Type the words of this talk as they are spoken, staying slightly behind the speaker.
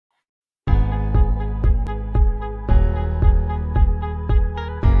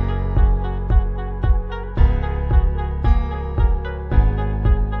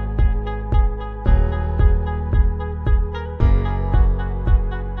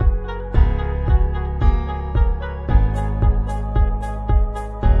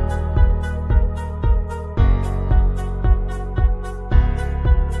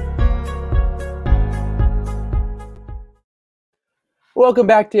Welcome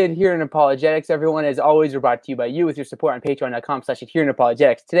back to Adherent Apologetics, everyone. As always, we're brought to you by you with your support on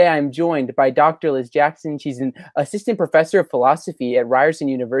patreon.com/adherentapologetics. Today, I'm joined by Dr. Liz Jackson. She's an assistant professor of philosophy at Ryerson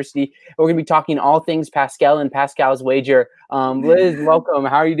University. We're going to be talking all things Pascal and Pascal's wager. Liz, welcome.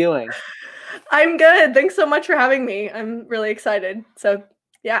 How are you doing? I'm good. Thanks so much for having me. I'm really excited. So,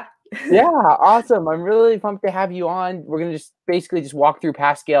 yeah. Yeah, awesome. I'm really pumped to have you on. We're going to just walk through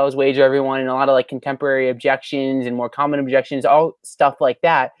Pascal's wager, everyone, and a lot of contemporary objections and more common objections, all stuff like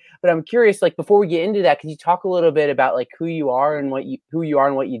that. But I'm curious, before we get into that, could you talk a little bit about who you are and what you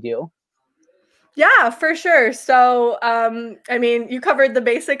do? Yeah, for sure. So, you covered the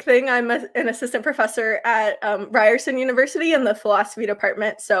basic thing. I'm an assistant professor at Ryerson University in the philosophy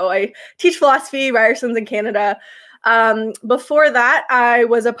department. So I teach philosophy, Ryerson's in Canada. Before that, I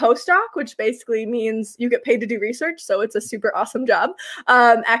was a postdoc, which basically means you get paid to do research. So it's a super awesome job,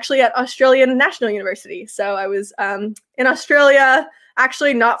 actually at Australian National University. So I was in Australia,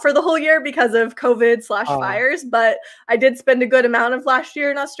 actually not for the whole year because of COVID/fires, but I did spend a good amount of last year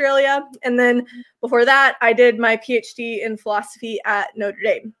in Australia. And then before that, I did my PhD in philosophy at Notre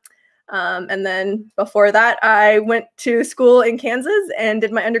Dame. And then before that, I went to school in Kansas and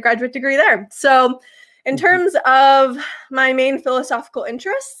did my undergraduate degree there. So in terms of my main philosophical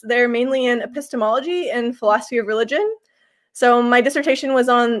interests, they're mainly in epistemology and philosophy of religion. So my dissertation was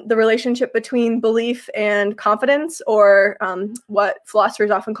on the relationship between belief and confidence, or what philosophers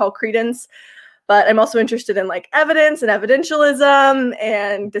often call credence. But I'm also interested in evidence and evidentialism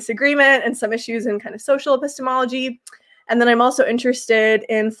and disagreement and some issues in kind of social epistemology. And then I'm also interested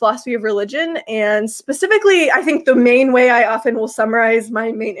in philosophy of religion. And specifically, I think the main way I often will summarize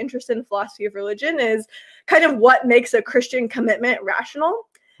my main interest in philosophy of religion is kind of what makes a Christian commitment rational.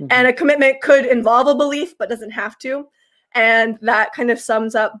 Mm-hmm. And a commitment could involve a belief, but doesn't have to. And that kind of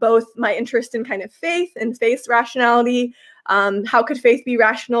sums up both my interest in kind of faith and faith's rationality. How could faith be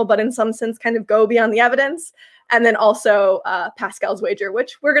rational, but in some sense kind of go beyond the evidence? And then also Pascal's wager,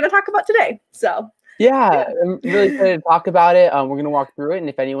 which we're going to talk about today. So. Yeah, I'm really excited to talk about it. We're going to walk through it, and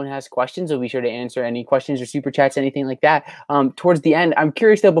if anyone has questions, we'll be sure to answer any questions or super chats, anything like that. Towards the end, I'm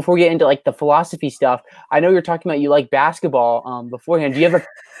curious though, before we get into the philosophy stuff, I know you're talking about you like basketball beforehand. Do you have a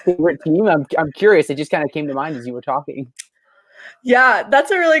favorite team? I'm curious. It just kind of came to mind as you were talking. Yeah,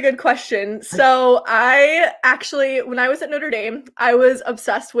 that's a really good question. So I actually, when I was at Notre Dame, I was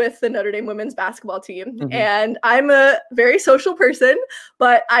obsessed with the Notre Dame women's basketball team. Mm-hmm. And I'm a very social person,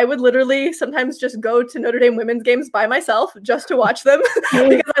 but I would literally sometimes just go to Notre Dame women's games by myself just to watch them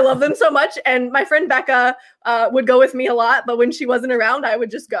because I love them so much. And my friend Becca would go with me a lot, but when she wasn't around, I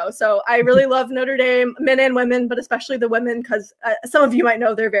would just go. So I really love Notre Dame, men and women, but especially the women, because some of you might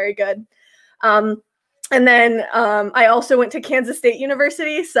know they're very good. And then I also went to Kansas State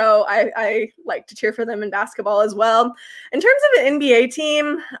University, so I like to cheer for them in basketball as well. In terms of an NBA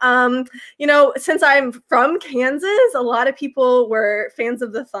team, since I'm from Kansas, a lot of people were fans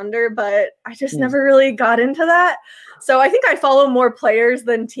of the Thunder, but I just never really got into that. So I think I follow more players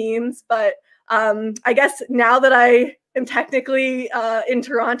than teams, but I guess now that I am technically in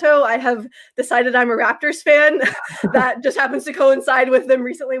Toronto, I have decided I'm a Raptors fan. That just happens to coincide with them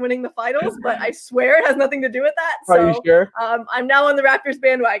recently winning the finals, but I swear it has nothing to do with that. So, are you sure? I'm now on the Raptors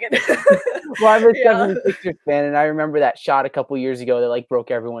bandwagon. Well, I'm a 76ers fan, and I remember that shot a couple years ago that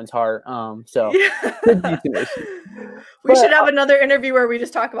broke everyone's heart. We should have another interview where we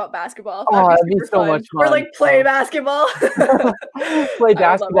just talk about basketball. That'd be so much fun. Or play basketball. Play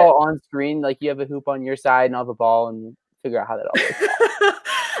basketball on screen, you have a hoop on your side and I'll have a ball, and figure out how that all works.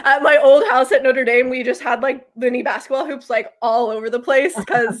 At my old house at Notre Dame, we just had mini basketball hoops all over the place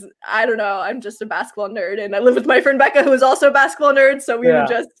because I don't know, I'm just a basketball nerd, and I live with my friend Becca, who is also a basketball nerd. So we would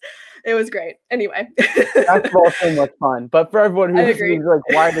just, it was great. Anyway, basketball is so much fun. But for everyone who's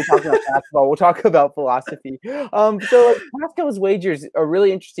why are they talking about basketball? We'll talk about philosophy. So Pascal's wager is a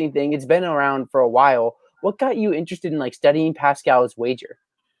really interesting thing. It's been around for a while. What got you interested in studying Pascal's wager?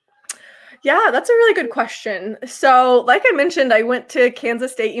 Yeah, that's a really good question. So like I mentioned, I went to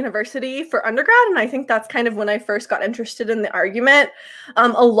Kansas State University for undergrad, and I think that's kind of when I first got interested in the argument.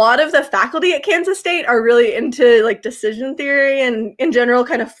 A lot of the faculty at Kansas State are really into decision theory and in general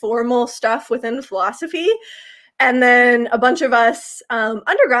kind of formal stuff within philosophy. And then a bunch of us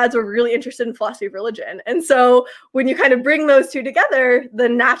undergrads were really interested in philosophy of religion. And so when you kind of bring those two together, the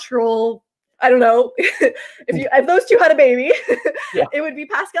natural, I don't know, if those two had a baby, it would be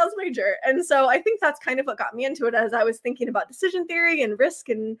Pascal's wager. And so I think that's kind of what got me into it as I was thinking about decision theory and risk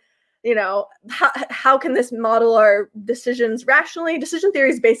and you know, how can this model our decisions rationally? Decision theory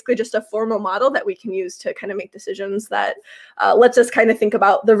is basically just a formal model that we can use to kind of make decisions that lets us kind of think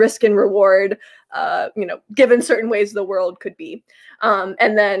about the risk and reward, you know, given certain ways the world could be.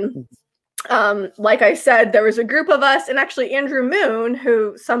 And then like I said, there was a group of us, and actually Andrew Moon,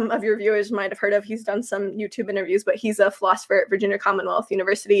 who some of your viewers might have heard of, he's done some YouTube interviews, but he's a philosopher at Virginia Commonwealth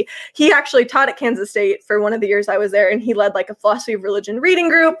University. He actually taught at Kansas State for one of the years I was there, and he led like a philosophy of religion reading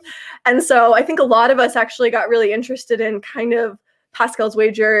group. And so I think a lot of us actually got really interested in kind of Pascal's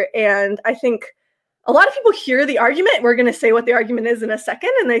wager, and I think a lot of people hear the argument. We're going to say what the argument is in a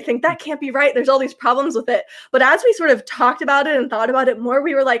second, and they think that can't be right. There's all these problems with it. But as we sort of talked about it and thought about it more,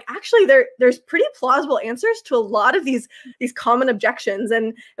 we were like, actually, there's pretty plausible answers to a lot of these common objections,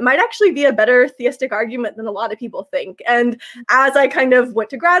 and it might actually be a better theistic argument than a lot of people think. And as I kind of went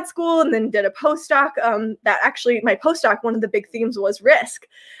to grad school and then did a postdoc, my postdoc, one of the big themes was risk.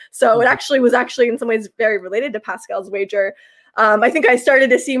 So it actually was in some ways very related to Pascal's wager. I think I started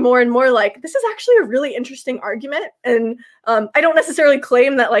to see more and more like, this is actually a really interesting argument. And I don't necessarily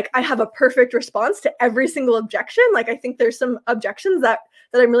claim that like I have a perfect response to every single objection. Like, I think there's some objections that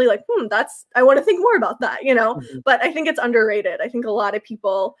I'm really like, I want to think more about that, you know, but I think it's underrated. I think a lot of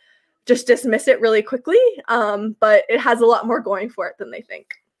people just dismiss it really quickly, but it has a lot more going for it than they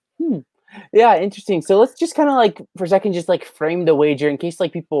think. Yeah, interesting. So let's just kind of like for a second, just like frame the wager in case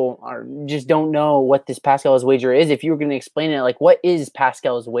like people just don't know what this Pascal's wager is. If you were going to explain it, like what is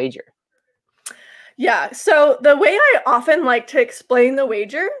Pascal's wager? Yeah, so the way I often like to explain the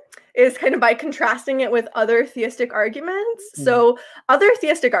wager is kind of by contrasting it with other theistic arguments. So other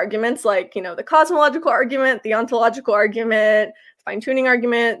theistic arguments like, you know, the cosmological argument, the ontological argument, fine-tuning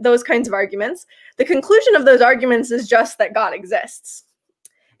argument, those kinds of arguments, the conclusion of those arguments is just that God exists.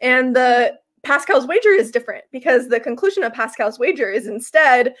 And the Pascal's wager is different because the conclusion of Pascal's wager is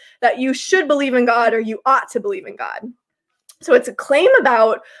instead that you should believe in God or you ought to believe in God. So it's a claim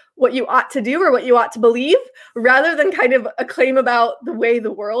about what you ought to do or what you ought to believe rather than kind of a claim about the way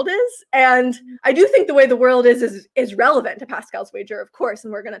the world is. And I do think the way the world is relevant to Pascal's wager, of course,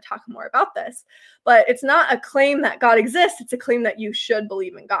 and we're going to talk more about this. But it's not a claim that God exists. It's a claim that you should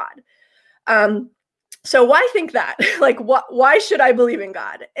believe in God. So why think that? Like, why should I believe in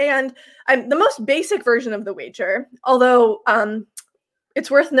God? And the most basic version of the wager, although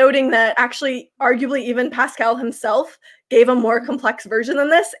it's worth noting that actually, arguably, even Pascal himself gave a more complex version than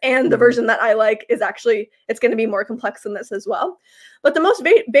this. And the version that I like is actually, it's going to be more complex than this as well. But the most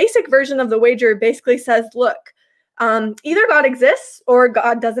basic version of the wager basically says, look, either God exists or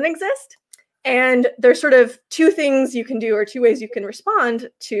God doesn't exist. And there's sort of two things you can do or two ways you can respond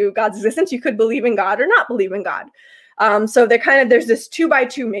to God's existence. You could believe in God or not believe in God. So there's this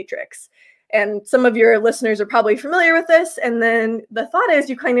 2x2 matrix. And some of your listeners are probably familiar with this. And then the thought is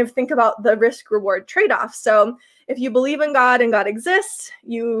you kind of think about the risk-reward trade-off. So if you believe in God and God exists,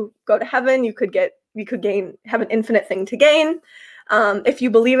 you go to heaven, you could have an infinite thing to gain. If you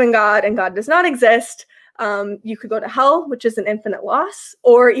believe in God and God does not exist, you could go to hell, which is an infinite loss.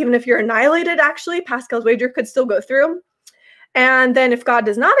 Or even if you're annihilated, actually, Pascal's wager could still go through. And then if God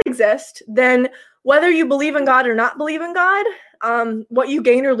does not exist, then whether you believe in God or not believe in God, what you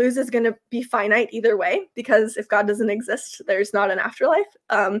gain or lose is going to be finite either way, because if God doesn't exist, there's not an afterlife.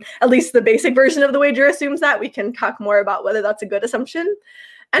 At least the basic version of the wager assumes that. We can talk more about whether that's a good assumption.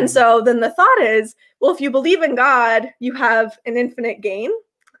 And so then the thought is, well, if you believe in God, you have an infinite gain.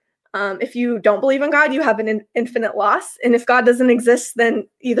 If you don't believe in God, you have an infinite loss. And if God doesn't exist, then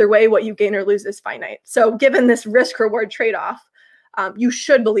either way, what you gain or lose is finite. So given this risk-reward trade-off, you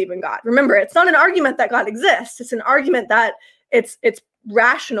should believe in God. Remember, it's not an argument that God exists. It's an argument that it's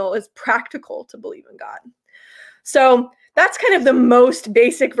rational, it's practical to believe in God. So that's kind of the most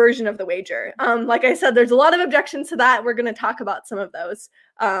basic version of the wager. Like I said, there's a lot of objections to that. We're going to talk about some of those.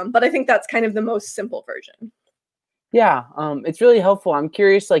 But I think that's kind of the most simple version. Yeah, it's really helpful. I'm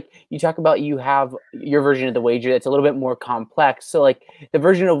curious, like you talk about you have your version of the wager that's a little bit more complex. So like the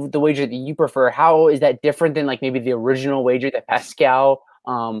version of the wager that you prefer, how is that different than like maybe the original wager that Pascal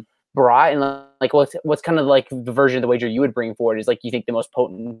brought? And like what's kind of like the version of the wager you would bring forward is like you think the most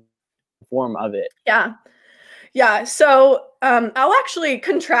potent form of it? Yeah. So I'll actually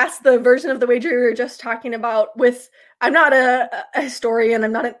contrast the version of the wager we were just talking about with, I'm not a historian,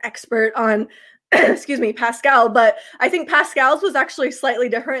 I'm not an expert on excuse me, Pascal, but I think Pascal's was actually slightly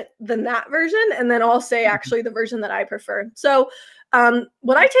different than that version. And then I'll say actually the version that I prefer. So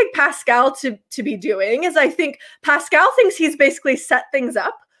what I take Pascal to be doing is I think Pascal thinks he's basically set things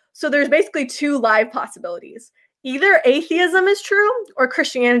up. So there's basically two live possibilities. Either atheism is true or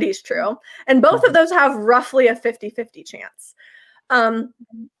Christianity is true. And both of those have roughly a 50-50 chance.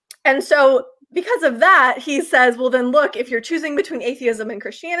 And so because of that, he says, well, then look, if you're choosing between atheism and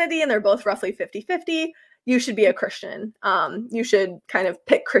Christianity and they're both roughly 50-50, you should be a Christian. You should kind of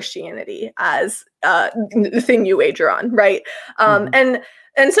pick Christianity as the thing you wager on, right?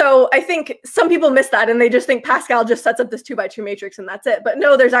 And so I think some people miss that and they just think Pascal just sets up this 2x2 matrix and that's it. But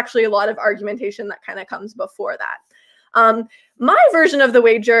no, there's actually a lot of argumentation that kind of comes before that. My version of the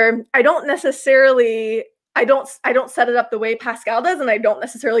wager, I don't set it up the way Pascal does, and I don't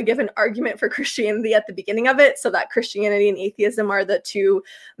necessarily give an argument for Christianity at the beginning of it, so that Christianity and atheism are the two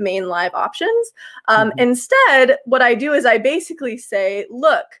main live options. Instead, what I do is I basically say,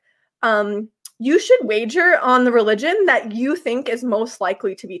 look, you should wager on the religion that you think is most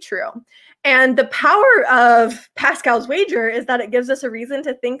likely to be true. And the power of Pascal's wager is that it gives us a reason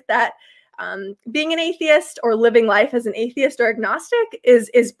to think that being an atheist or living life as an atheist or agnostic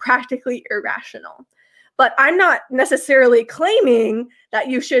is practically irrational. But I'm not necessarily claiming that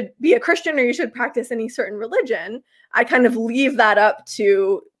you should be a Christian or you should practice any certain religion. I kind of leave that up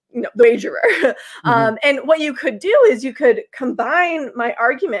to the wagerer. And what you could do is you could combine my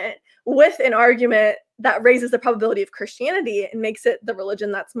argument with an argument that raises the probability of Christianity and makes it the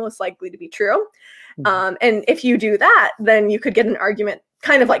religion that's most likely to be true. And if you do that, then you could get an argument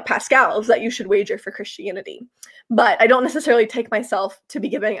kind of like Pascal's that you should wager for Christianity. But I don't necessarily take myself to be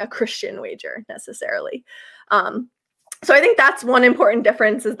giving a Christian wager necessarily. So I think that's one important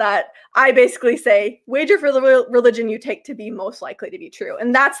difference, is that I basically say wager for the religion you take to be most likely to be true.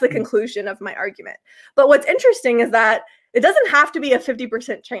 And that's the conclusion of my argument. But what's interesting is that it doesn't have to be a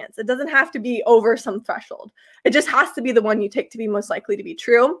 50% chance. It doesn't have to be over some threshold. It just has to be the one you take to be most likely to be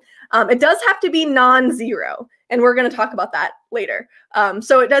true. It does have to be non-zero. And we're going to talk about that later.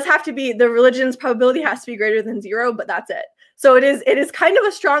 So it does have to be, the religion's probability has to be greater than 0, but that's it. So it is kind of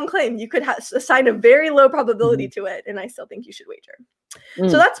a strong claim. You could assign a very low probability to it, and I still think you should wager.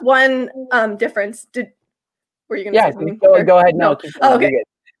 So that's one difference. Were you going to say something? Go ahead. No. Oh, okay.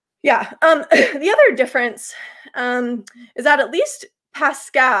 Yeah. The other difference is that at least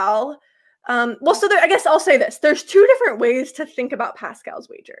Pascal, I guess I'll say this. There's two different ways to think about Pascal's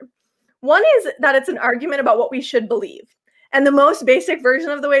wager. One is that it's an argument about what we should believe. And the most basic version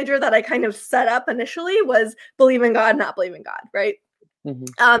of the wager that I kind of set up initially was believe in God, not believe in God, right?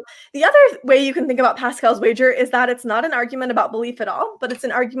 The other way you can think about Pascal's wager is that it's not an argument about belief at all, but it's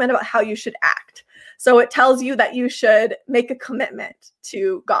an argument about how you should act. So it tells you that you should make a commitment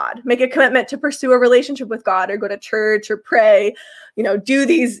to God, make a commitment to pursue a relationship with God, or go to church or pray, do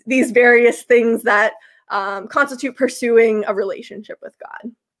these various things that constitute pursuing a relationship with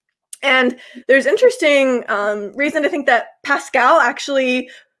God. And there's interesting reason to think that Pascal actually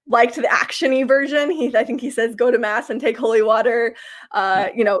liked the action-y version. I think he says go to mass and take holy water.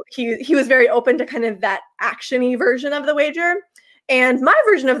 He was very open to kind of that action-y version of the wager. And my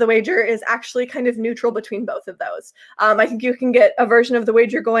version of the wager is actually kind of neutral between both of those. I think you can get a version of the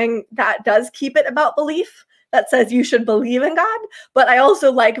wager going that does keep it about belief, that says you should believe in God. But I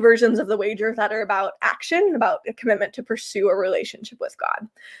also like versions of the wager that are about action, about a commitment to pursue a relationship with God.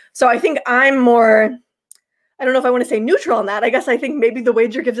 So I think I'm more, I don't know if I want to say neutral on that. I guess I think maybe the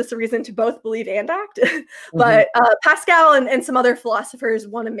wager gives us a reason to both believe and act. But Pascal and some other philosophers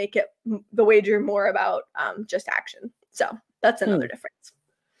want to make the wager more about just action. So that's another difference.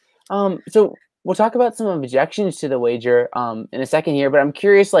 So we'll talk about some objections to the wager in a second here, but I'm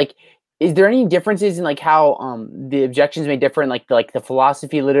curious, is there any differences in how the objections may differ in like the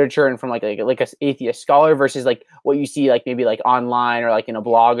philosophy literature and from like a atheist scholar versus what you see maybe online or in a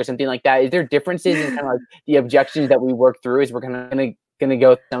blog or something like that? Is there differences in kind of the objections that we work through as we're kind of gonna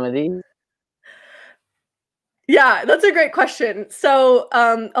go through some of these? Yeah, that's a great question. So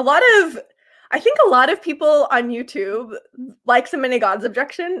I think a lot of people on YouTube like the many gods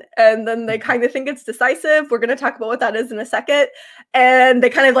objection, and then they kind of think it's decisive. We're going to talk about what that is in a second. And they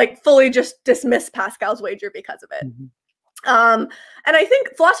kind of fully just dismiss Pascal's wager because of it. And I think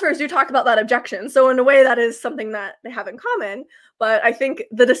philosophers do talk about that objection. So in a way, that is something that they have in common. But I think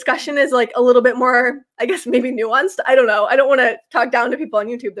the discussion is a little bit more, I guess, maybe nuanced. I don't know. I don't want to talk down to people on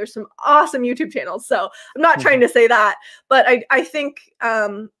YouTube. There's some awesome YouTube channels. So I'm not trying to say that. But I think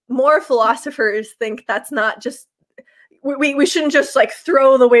more philosophers think that's not just, we shouldn't just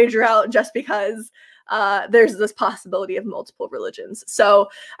throw the wager out just because there's this possibility of multiple religions. So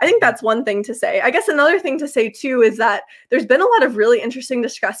I think that's one thing to say. I guess another thing to say too is that there's been a lot of really interesting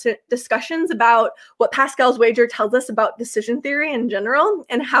discussions about what Pascal's wager tells us about decision theory in general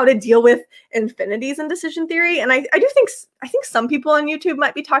and how to deal with infinities in decision theory. And I think some people on YouTube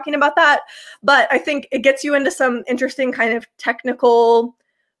might be talking about that, but I think it gets you into some interesting kind of technical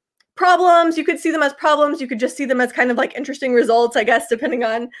problems. You could see them as problems. You could just see them as kind of like interesting results, I guess, depending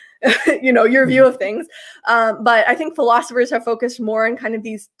on, your view of things. But I think philosophers have focused more on kind of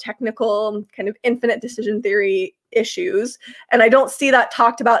these technical kind of infinite decision theory issues. And I don't see that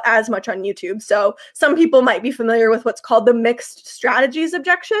talked about as much on YouTube. So some people might be familiar with what's called the mixed strategies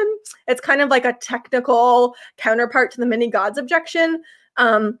objection. It's kind of like a technical counterpart to the many gods objection.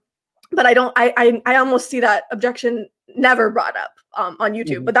 But I almost see that objection never brought up on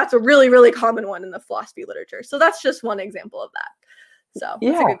YouTube, but that's a really, really common one in the philosophy literature. So that's just one example of that. So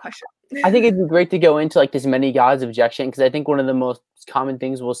that's a good question. I think it'd be great to go into like this many gods objection, because I think one of the most common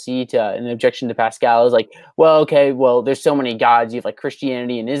things we'll see to an objection to Pascal is like, there's so many gods. You have like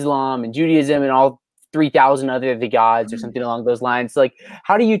Christianity and Islam and Judaism and all 3,000 other the gods or something along those lines. Like,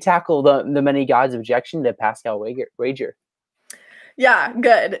 how do you tackle the many gods objection to Pascal wager? Yeah,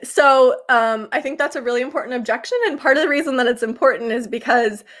 good. So I think that's a really important objection. And part of the reason that it's important is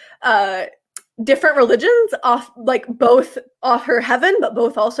because different religions both offer heaven, but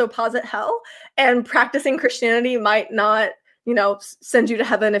both also posit hell. And practicing Christianity might not, send you to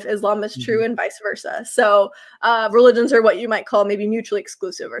heaven if Islam is true, and vice versa. So religions are what you might call maybe mutually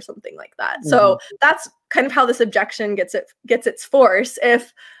exclusive or something like that. So that's kind of how this objection gets its force.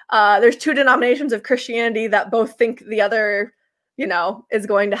 If there's two denominations of Christianity that both think the other is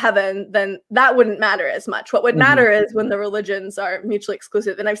going to heaven, then that wouldn't matter as much. What would matter is when the religions are mutually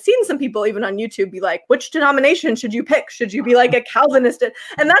exclusive. And I've seen some people even on YouTube be like, which denomination should you pick? Should you be like a Calvinist?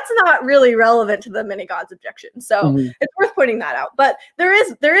 And that's not really relevant to the many gods objection. So it's worth pointing that out. But there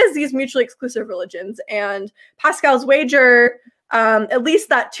is these mutually exclusive religions, and Pascal's wager, at least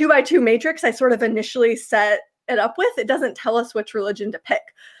that 2x2 matrix I sort of initially set it up with, it doesn't tell us which religion to pick.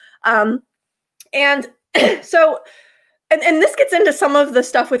 And so And this gets into some of the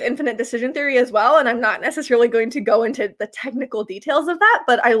stuff with infinite decision theory as well. And I'm not necessarily going to go into the technical details of that,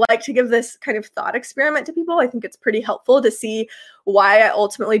 but I like to give this kind of thought experiment to people. I think it's pretty helpful to see why I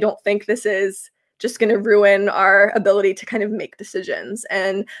ultimately don't think this is just going to ruin our ability to kind of make decisions.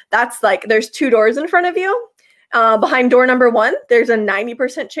 And that's like, there's two doors in front of you. Behind door number one, there's a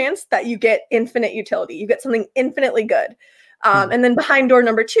 90% chance that you get infinite utility. You get something infinitely good. And then behind door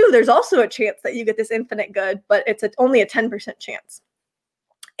number two, there's also a chance that you get this infinite good, but it's only a 10% chance.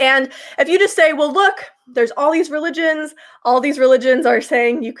 And if you just say, well, look, there's all these religions are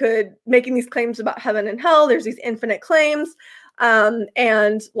saying you could, making these claims about heaven and hell, there's these infinite claims,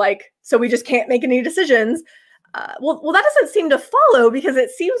 and like, so we just can't make any decisions. Well, that doesn't seem to follow, because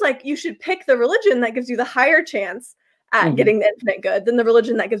it seems like you should pick the religion that gives you the higher chance at getting the infinite good than the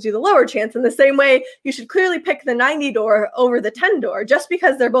religion that gives you the lower chance. In the same way, you should clearly pick the 90 door over the 10 door. Just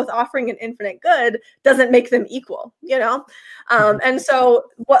because they're both offering an infinite good doesn't make them equal, And so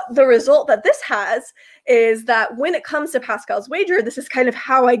what the result that this has is that when it comes to Pascal's wager, this is kind of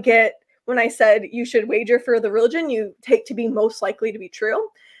how I get, when I said you should wager for the religion you take to be most likely to be true,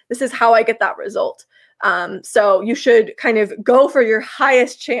 this is how I get that result. So you should kind of go for your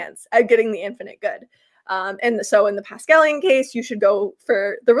highest chance at getting the infinite good. And so in the Pascalian case, you should go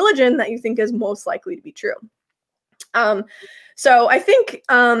for the religion that you think is most likely to be true. So I think,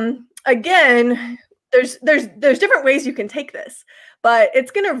 again, there's different ways you can take this, but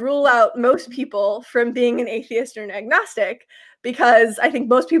it's going to rule out most people from being an atheist or an agnostic, because I think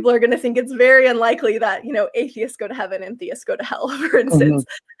most people are going to think it's very unlikely that, atheists go to heaven and theists go to hell, for instance.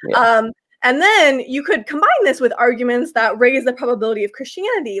 And then you could combine this with arguments that raise the probability of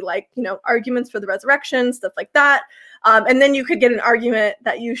Christianity, like, arguments for the resurrection, stuff like that. And then you could get an argument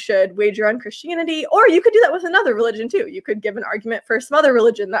that you should wager on Christianity, or you could do that with another religion too. You could give an argument for some other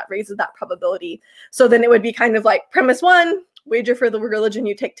religion that raises that probability. So then it would be kind of like premise one, wager for the religion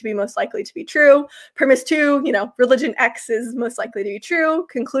you take to be most likely to be true. Premise two, religion X is most likely to be true.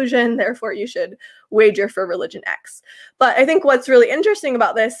 Conclusion, therefore, you should wager for religion X. But I think what's really interesting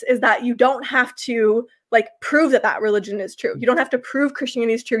about this is that you don't have to prove that religion is true. You don't have to prove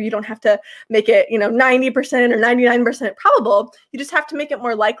Christianity is true. You don't have to make it, 90% or 99% probable. You just have to make it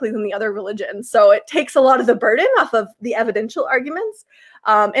more likely than the other religions. So it takes a lot of the burden off of the evidential arguments.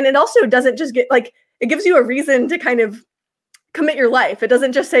 And it also doesn't just get it gives you a reason to kind of commit your life. It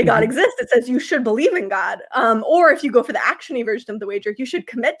doesn't just say God exists. It says you should believe in God. Or if you go for the actiony version of the wager, you should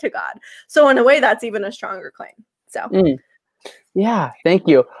commit to God. So in a way, that's even a stronger claim. So. Yeah, thank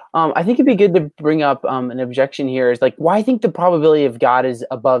you. I think it'd be good to bring up an objection here is why I think the probability of God is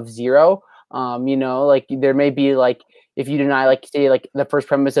above zero. There may be if you deny say the first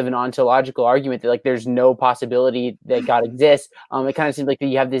premise of an ontological argument that there's no possibility that God exists, it kind of seems like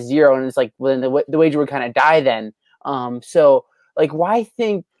you have this zero, and it's well, then the wager would kind of die then. So why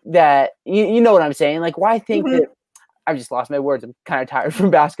think that, you know what I'm saying? Why think that I've just lost my words. I'm kind of tired from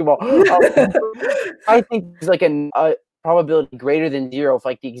basketball. I think there's like a probability greater than 0 of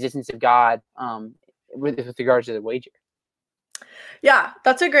like the existence of God with regards to the wager. Yeah,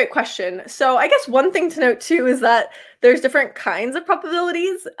 that's a great question. So I guess one thing to note too is that there's different kinds of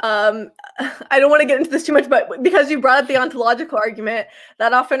probabilities. I don't want to get into this too much, but because you brought up the ontological argument,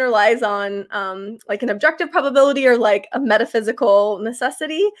 that often relies on like an objective probability or like a metaphysical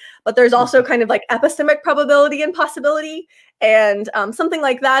necessity. But there's also kind of like epistemic probability and possibility. And something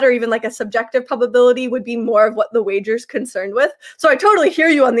like that, or even like a subjective probability, would be more of what the wager's concerned with. So I totally hear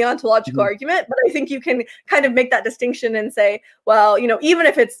you on the ontological argument, but I think you can kind of make that distinction and say, well, you know, even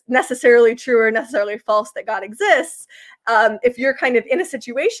if it's necessarily true or necessarily false that God exists, if you're kind of in a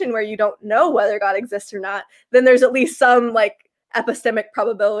situation where you don't know whether God exists or not, then there's at least some like epistemic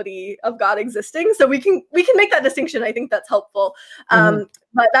probability of God existing. So we can make that distinction. I think that's helpful.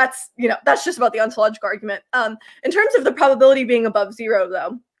 But that's, you know, that's just about the ontological argument. In terms of the probability being above 0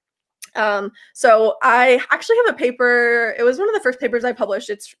 though, so I actually have a paper. It was one of the first papers I published.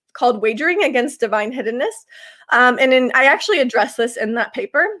 It's called Wagering Against Divine Hiddenness. I actually address this in that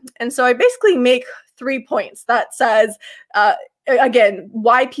paper. And so I basically make 3 points that says, again,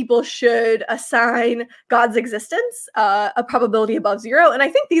 why people should assign God's existence a probability above 0. And I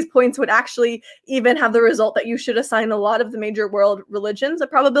think these points would actually even have the result that you should assign a lot of the major world religions a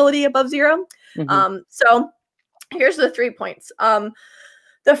probability above 0. So here's the 3 points.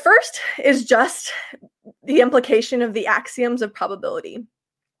 The first is just the implication of the axioms of probability.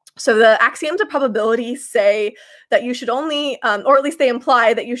 So the axioms of probability say that you should only, or at least they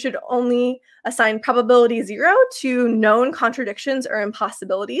imply that you should only assign probability 0 to known contradictions or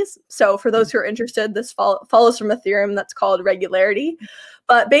impossibilities. So for those who are interested, this follows from a theorem that's called regularity.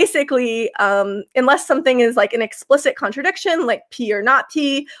 But basically, unless something is like an explicit contradiction, like P or not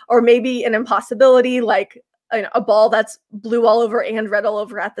P, or maybe an impossibility, like a ball that's blue all over and red all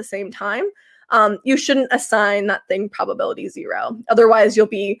over at the same time, you shouldn't assign that thing probability 0. Otherwise, you'll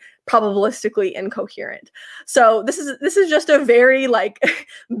be probabilistically incoherent. So this is just a very like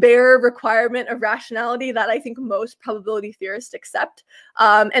bare requirement of rationality that I think most probability theorists accept.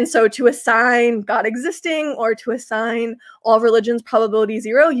 And so to assign God existing or to assign all religions probability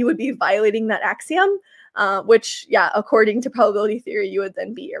 0, you would be violating that axiom. Which, yeah, according to probability theory, you would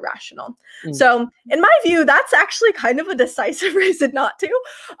then be irrational. So in my view, that's actually kind of a decisive reason not to.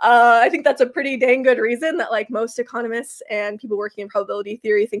 I think that's a pretty dang good reason that like most economists and people working in probability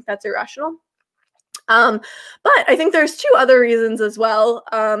theory think that's irrational. But I think there's 2 other reasons as well.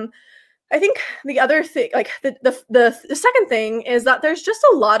 I think the other thing, like the second thing is that there's just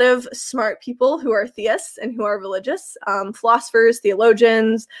a lot of smart people who are theists and who are religious, philosophers,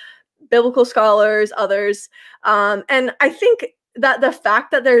 theologians, biblical scholars, others. And I think that the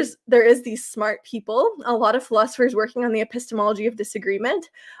fact that there is these smart people, a lot of philosophers working on the epistemology of disagreement,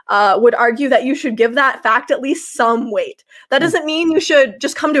 would argue that you should give that fact at least some weight. That doesn't mean you should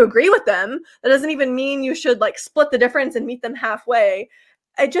just come to agree with them. That doesn't even mean you should like split the difference and meet them halfway.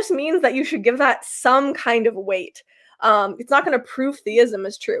 It just means that you should give that some kind of weight. It's not going to prove theism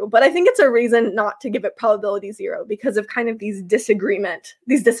is true, but I think it's a reason not to give it probability 0 because of kind of these disagreement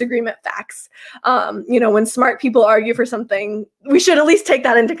facts. You know, when smart people argue for something, we should at least take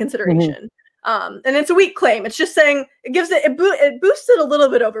that into consideration. And it's a weak claim. It's just saying it boosts it a little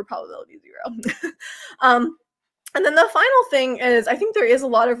bit over probability 0. And then the final thing is, I think there is a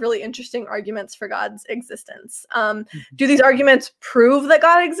lot of really interesting arguments for God's existence. Do these arguments prove that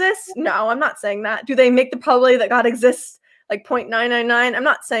God exists? No, I'm not saying that. Do they make the probability that God exists like 0.999? I'm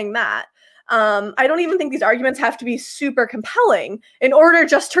not saying that. I don't even think these arguments have to be super compelling in order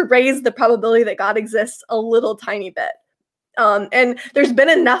just to raise the probability that God exists a little tiny bit. And there's been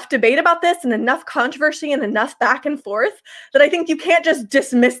enough debate about this and enough controversy and enough back and forth that I think you can't just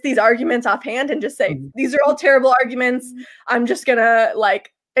dismiss these arguments offhand and just say, these are all terrible arguments. I'm just gonna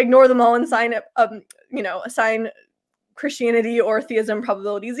like ignore them all and assign Christianity or theism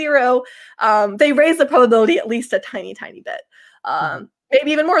probability 0. They raise the probability at least a tiny, tiny bit.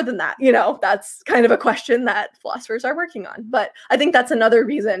 Maybe even more than that. You know, that's kind of a question that philosophers are working on. But I think that's another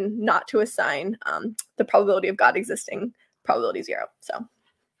reason not to assign the probability of God existing probability 0.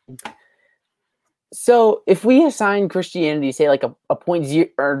 So if we assign Christianity, say like a 0.0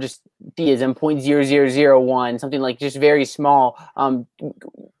 or just theism 0.0001, something like just very small, do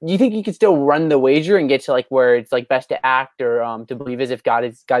you think you could still run the wager and get to like where it's like best to act or to believe as if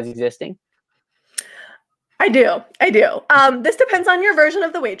God's existing? I do. This depends on your version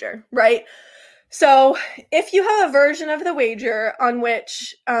of the wager, right? So if you have a version of the wager on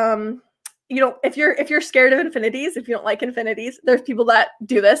which if you're scared of infinities, if you don't like infinities, there's people that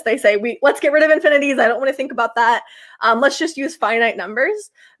do this. They say, let's get rid of infinities. I don't want to think about that. Let's just use finite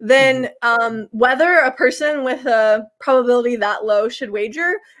numbers. Then whether a person with a probability that low should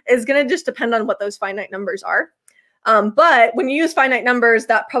wager is going to just depend on what those finite numbers are. But when you use finite numbers,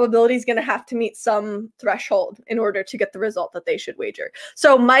 that probability is going to have to meet some threshold in order to get the result that they should wager.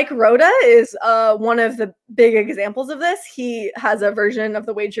 So Mike Rhoda is one of the big examples of this. He has a version of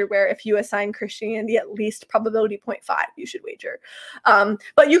the wager where if you assign Christianity at least probability 0.5, you should wager.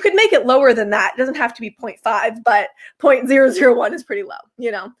 But you could make it lower than that. It doesn't have to be 0.5, but 0.001 is pretty low,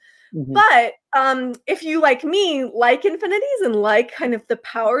 But if you, like me, like infinities and like kind of the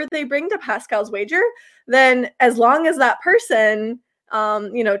power they bring to Pascal's wager, then as long as that person,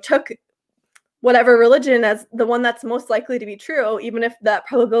 took whatever religion as the one that's most likely to be true, even if that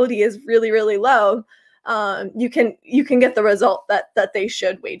probability is really, really low, you can get the result that they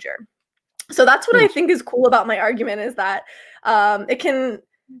should wager. So that's what I think is cool about my argument, is that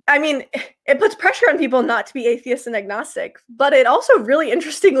it puts pressure on people not to be atheists and agnostic, but it also really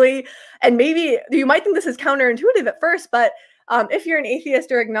interestingly, and maybe you might think this is counterintuitive at first, but if you're an atheist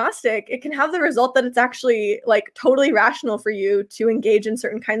or agnostic, it can have the result that it's actually like totally rational for you to engage in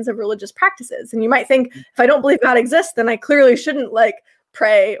certain kinds of religious practices. And you might think, if I don't believe God exists, then I clearly shouldn't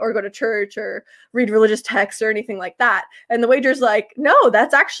pray or go to church or read religious texts or anything like that. And the wager's like, no,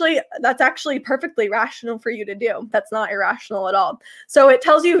 that's actually perfectly rational for you to do. That's not irrational at all. So it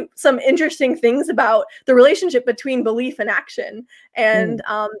tells you some interesting things about the relationship between belief and action. And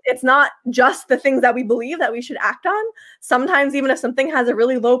it's not just the things that we believe that we should act on. Sometimes even if something has a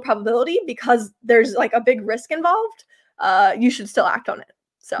really low probability because there's like a big risk involved, you should still act on it.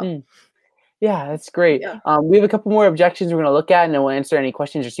 So yeah, that's great. Yeah. We have a couple more objections we're going to look at, and then we'll answer any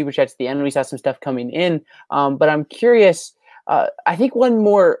questions or super chats at the end. We saw some stuff coming in, but I'm curious. I think one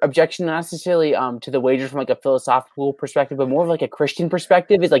more objection, not necessarily to the wager from like a philosophical perspective, but more of like a Christian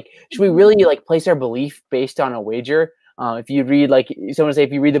perspective, is like, should we really like place our belief based on a wager? If you read, like someone say,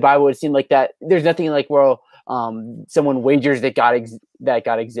 if you read the Bible, it seemed like that there's nothing like, well, someone wagers that God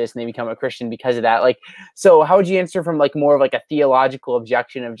exists and they become a Christian because of that. Like, so how would you answer from like more of like a theological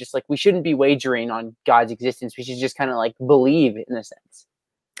objection of just like, we shouldn't be wagering on God's existence. We should just kind of like believe in a sense.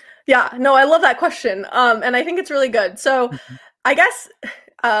 Yeah, no, I love that question. And I think it's really good. So I guess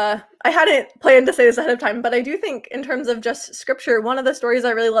I hadn't planned to say this ahead of time, but I do think in terms of just scripture, one of the stories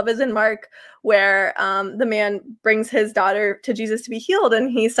I really love is in Mark, where the man brings his daughter to Jesus to be healed. And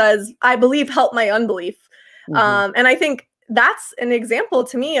he says, I believe, help my unbelief. And I think that's an example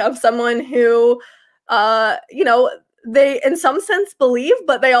to me of someone who, they in some sense believe,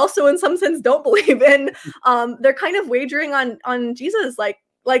 but they also in some sense don't believe. And they're kind of wagering on Jesus, like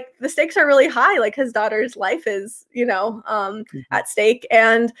the stakes are really high, like his daughter's life is, at stake,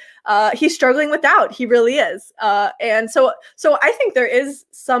 and he's struggling with doubt. He really is. And so I think there is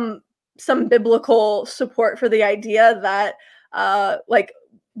some biblical support for the idea that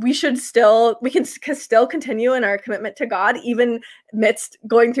we can still continue in our commitment to God, even amidst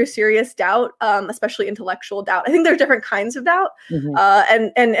going through serious doubt, especially intellectual doubt. I think there's different kinds of doubt.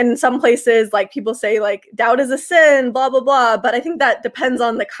 And in some places, like people say like doubt is a sin, blah, blah, blah. But I think that depends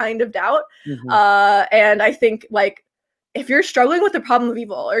on the kind of doubt. And I think like, if you're struggling with the problem of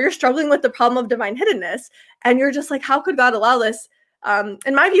evil, or you're struggling with the problem of divine hiddenness, and you're just like, how could God allow this?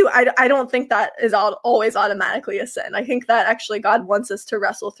 In my view, I don't think that is always automatically a sin. I think that actually God wants us to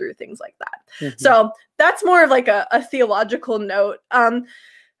wrestle through things like that. So that's more of like a theological note.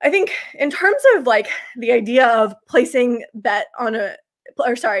 I think in terms of like the idea of placing bet on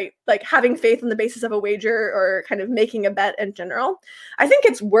like having faith on the basis of a wager, or kind of making a bet in general, I think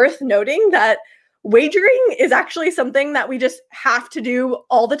it's worth noting that wagering is actually something that we just have to do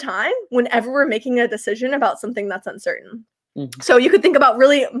all the time whenever we're making a decision about something that's uncertain. So you could think about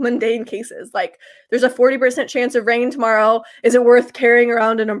really mundane cases, like there's a 40% chance of rain tomorrow. Is it worth carrying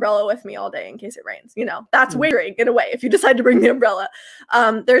around an umbrella with me all day in case it rains? That's wagering in a way, if you decide to bring the umbrella.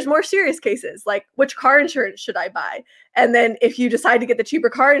 There's more serious cases, like which car insurance should I buy? And then if you decide to get the cheaper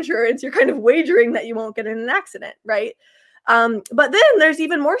car insurance, you're kind of wagering that you won't get in an accident, right? But then there's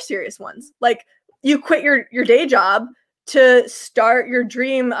even more serious ones, like you quit your day job to start your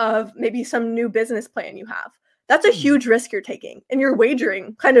dream of maybe some new business plan you have. That's a huge risk you're taking, and you're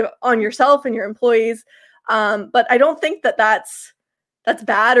wagering kind of on yourself and your employees. But I don't think that that's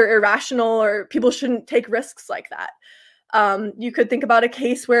bad or irrational, or people shouldn't take risks like that. You could think about a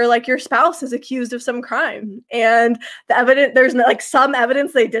case where like your spouse is accused of some crime, and there's like some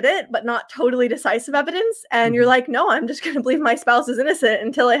evidence they did it, but not totally decisive evidence. And you're like, no, I'm just going to believe my spouse is innocent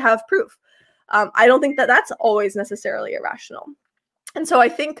until I have proof. I don't think that that's always necessarily irrational. And so I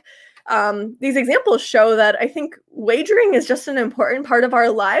think these examples show that I think wagering is just an important part of our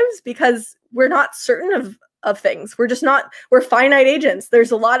lives because we're not certain of things. We're finite agents.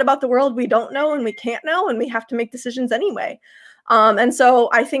 There's a lot about the world we don't know and we can't know, and we have to make decisions anyway. And so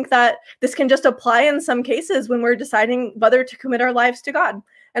I think that this can just apply in some cases when we're deciding whether to commit our lives to God.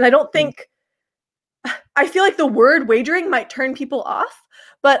 And I don't think, I feel like the word wagering might turn people off,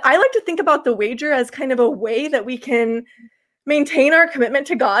 but I like to think about the wager as kind of a way that we can maintain our commitment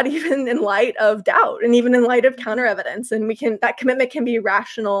to God, even in light of doubt and even in light of counter evidence. And that commitment can be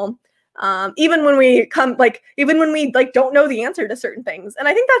rational, even when we don't know the answer to certain things. And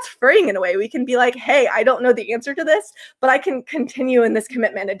I think that's freeing in a way. We can be like, hey, I don't know the answer to this, but I can continue in this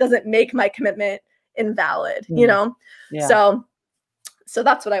commitment. It doesn't make my commitment invalid, you know? Yeah. So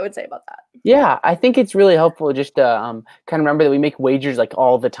that's what I would say about that. Yeah, I think it's really helpful just to kind of remember that we make wagers like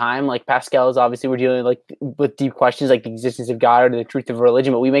all the time. Like Pascal is obviously, we're dealing like with deep questions like the existence of God or the truth of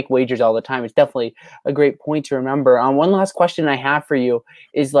religion, but we make wagers all the time. It's definitely a great point to remember. One last question I have for you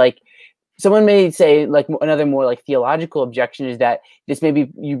is like, someone may say like another more like theological objection is that this may be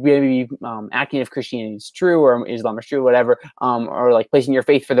acting if Christianity is true or Islam is true, whatever, or like placing your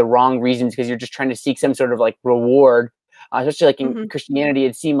faith for the wrong reasons because you're just trying to seek some sort of like reward. Especially like in Christianity,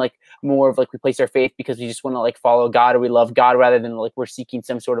 it seemed like more of like we place our faith because we just want to like follow God or we love God rather than like we're seeking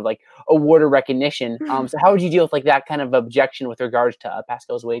some sort of like award or recognition. So how would you deal with like that kind of objection with regards to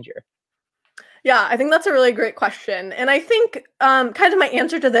Pascal's wager? Yeah, I think that's a really great question. And I think kind of my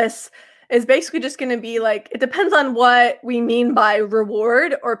answer to this is basically just going to be like, it depends on what we mean by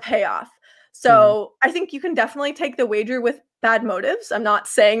reward or payoff. So I think you can definitely take the wager with bad motives. I'm not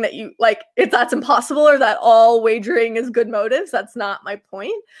saying that that's impossible or that all wagering is good motives. That's not my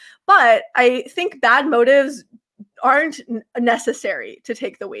point. But I think bad motives aren't necessary to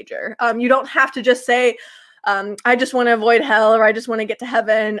take the wager. You don't have to just say, I just want to avoid hell or I just want to get to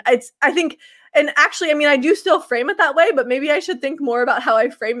heaven. And actually, I mean, I do still frame it that way, but maybe I should think more about how I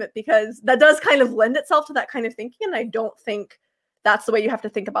frame it because that does kind of lend itself to that kind of thinking. And I don't think that's the way you have to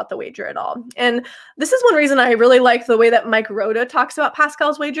think about the wager at all. And this is one reason I really like the way that Mike Roda talks about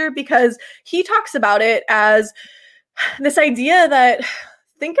Pascal's wager, because he talks about it as this idea that,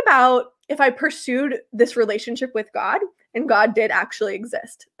 think about if I pursued this relationship with God and God did actually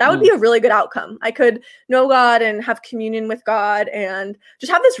exist. That would be a really good outcome. I could know God and have communion with God and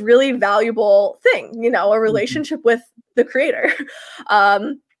just have this really valuable thing, you know, a relationship with the Creator.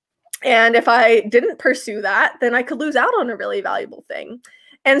 And if I didn't pursue that, then I could lose out on a really valuable thing.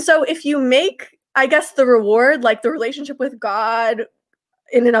 And so if you make, I guess, the reward, like the relationship with God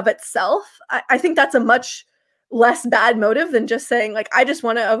in and of itself, I think that's a much less bad motive than just saying, like, I just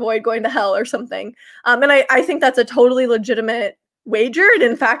want to avoid going to hell or something. And I think that's a totally legitimate wager. And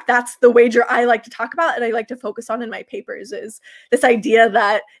in fact, that's the wager I like to talk about and I like to focus on in my papers, is this idea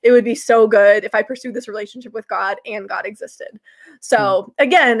that it would be so good if I pursued this relationship with God and God existed. So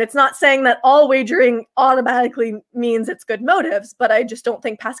again, it's not saying that all wagering automatically means it's good motives, but I just don't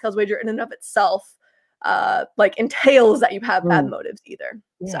think Pascal's wager in and of itself entails that you have bad motives either.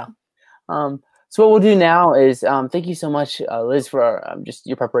 Yeah. So what we'll do now is, thank you so much, Liz, for just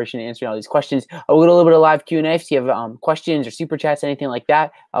your preparation and answering all these questions. We'll do a little bit of live Q&A. If you have questions or super chats, anything like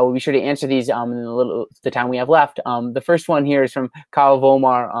that, we'll be sure to answer these in the time we have left. The first one here is from Kyle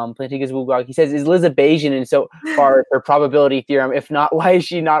Vomar, Plantigas Wugog. He says, is Liz a Bayesian and so far her probability theorem? If not, why is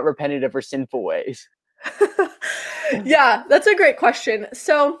she not repentant of her sinful ways? Yeah, that's a great question.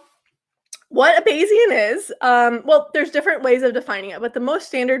 So what a Bayesian is, well, there's different ways of defining it, but the most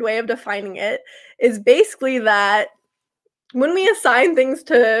standard way of defining it is basically that when we assign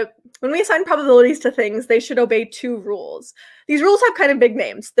probabilities to things, they should obey two rules. These rules have kind of big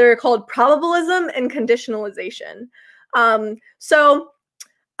names. They're called probabilism and conditionalization. So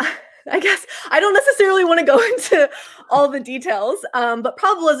I guess I don't necessarily want to go into all the details, but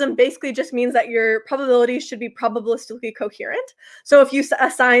probabilism basically just means that your probabilities should be probabilistically coherent. So if you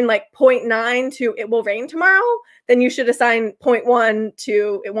assign like 0.9 to it will rain tomorrow, then you should assign 0.1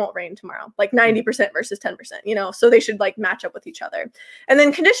 to it won't rain tomorrow, like 90% versus 10%, you know, so they should like match up with each other. And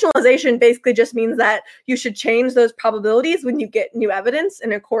then conditionalization basically just means that you should change those probabilities when you get new evidence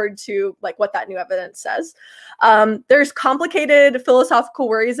in accord to like what that new evidence says. There's complicated philosophical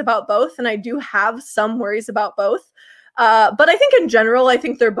worries about both, and I do have some worries about both. But I think in general, I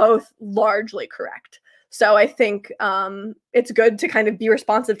think they're both largely correct. So I think it's good to kind of be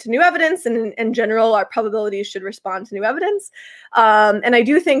responsive to new evidence, and in general, our probabilities should respond to new evidence. And I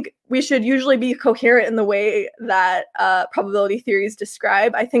do think we should usually be coherent in the way that probability theories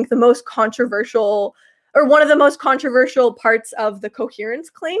describe. I think the most controversial, or one of the most controversial parts of the coherence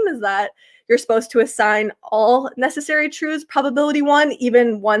claim, is that you're supposed to assign all necessary truths probability 1,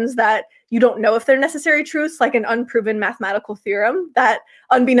 even ones that you don't know if they're necessary truths, like an unproven mathematical theorem that,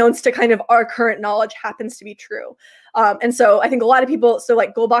 unbeknownst to kind of our current knowledge, happens to be true. And so I think a lot of people, so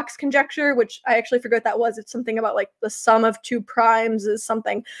like Goldbach's conjecture, which I actually forget what that was. It's something about like the sum of two primes is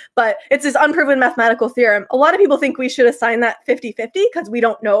something, but it's this unproven mathematical theorem. A lot of people think we should assign that 50-50 because we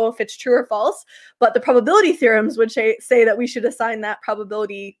don't know if it's true or false. But the probability theorems would say that we should assign that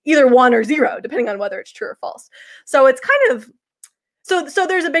probability either 1 or 0, depending on whether it's true or false. So it's kind of, so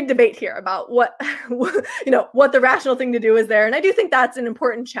there's a big debate here about what, what the rational thing to do is there. And I do think that's an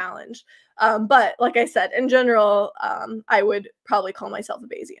important challenge. But like I said, in general, I would probably call myself a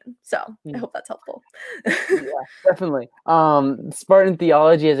Bayesian. So I hope that's helpful. Yeah, definitely. Spartan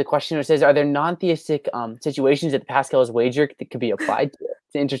Theology has a question that says, are there non-theistic situations that Pascal's wager that could be applied to?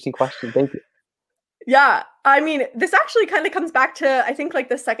 It's an interesting question. Thank you. Yeah, I mean, this actually kind of comes back to, I think, like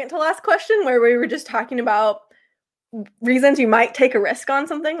the second to last question where we were just talking about reasons you might take a risk on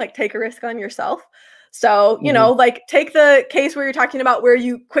something, like take a risk on yourself. So, like take the case where you're talking about where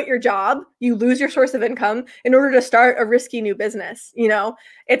you quit your job, you lose your source of income in order to start a risky new business.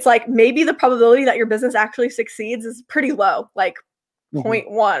 It's like maybe the probability that your business actually succeeds is pretty low, like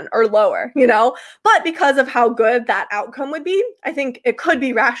 0.1 or lower, but because of how good that outcome would be, I think it could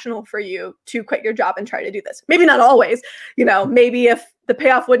be rational for you to quit your job and try to do this. Maybe not always, maybe if the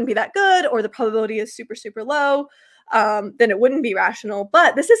payoff wouldn't be that good or the probability is super, super low, then it wouldn't be rational.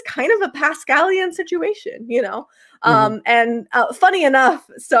 But this is kind of a Pascalian situation, and funny enough,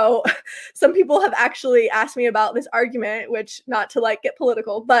 so some people have actually asked me about this argument, which, not to like get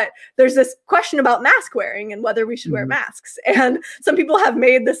political, but there's this question about mask wearing and whether we should wear masks. And some people have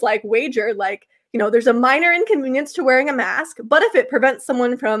made this like wager, like, there's a minor inconvenience to wearing a mask, but if it prevents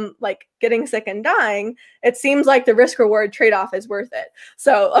someone from like getting sick and dying, it seems like the risk reward trade-off is worth it.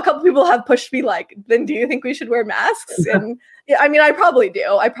 So a couple people have pushed me like, then do you think we should wear masks? And yeah, I mean, I probably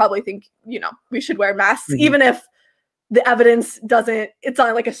do. I probably think, we should wear masks, even if the evidence it's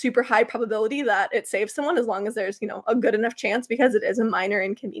not like a super high probability that it saves someone, as long as there's, a good enough chance, because it is a minor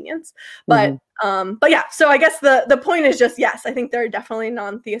inconvenience. But yeah, so I guess the point is just, yes, I think there are definitely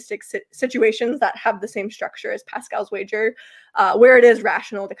non-theistic situations that have the same structure as Pascal's wager, where it is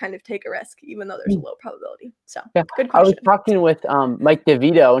rational to kind of take a risk, even though there's a low probability. So yeah, good question. I was talking with Mike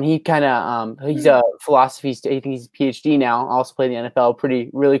DeVito, and he kind of, he's a philosophy, I think he's a PhD now, also played in the NFL,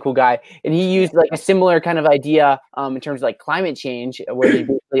 really cool guy. And he used like a similar kind of idea in terms of like climate change, where he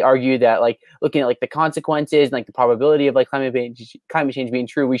basically argued that like looking at like the consequences and like the probability of like climate change being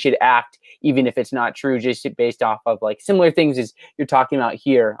true, we should act even if it's not true, just based off of like similar things as you're talking about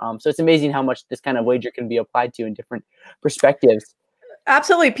here. So it's amazing how much this kind of wager can be applied to in different perspectives.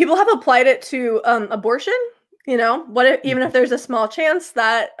 Absolutely. People have applied it to abortion. What if, even if there's a small chance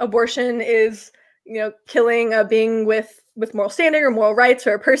that abortion is, killing a being with moral standing or moral rights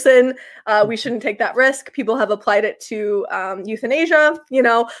or a person, we shouldn't take that risk. People have applied it to euthanasia,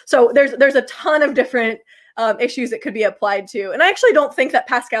 so there's a ton of different issues it could be applied to. And I actually don't think that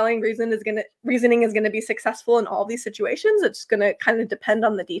Pascalian reasoning is going to be successful in all these situations. It's going to kind of depend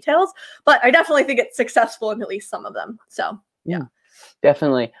on the details, but I definitely think it's successful in at least some of them. So yeah.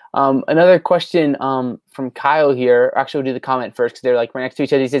 Definitely. Another question from Kyle here. Actually, we'll do the comment first because they're like right next to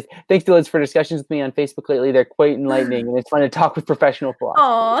each other. He says, "Thanks, Dylan, for discussions with me on Facebook lately. They're quite enlightening, and it's fun to talk with professional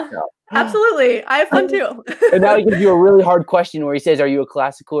philosophers." Aw, absolutely. I have fun too. And now he gives you a really hard question where he says, "Are you a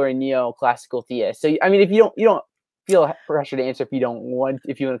classical or a neoclassical theist?" So, I mean, if you don't feel pressure to answer if you want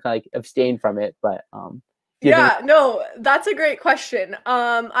to kind of like abstain from it, but yeah, no, that's a great question.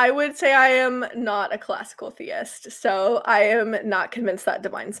 I would say I am not a classical theist, so I am not convinced that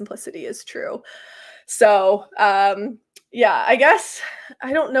divine simplicity is true. So, yeah, I guess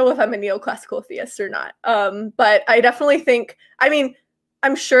I don't know if I'm a neoclassical theist or not. But I definitely think, I mean,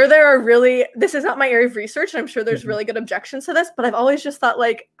 I'm sure this is not my area of research, and I'm sure there's really good objections to this, but I've always just thought,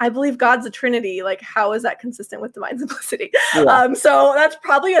 like, I believe God's a Trinity. Like, how is that consistent with divine simplicity? Yeah. So that's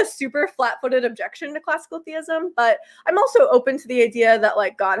probably a super flat-footed objection to classical theism, but I'm also open to the idea that,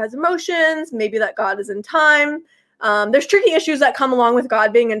 like, God has emotions, maybe that God is in time. There's tricky issues that come along with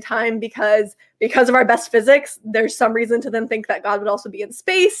God being in time because of our best physics, there's some reason to then think that God would also be in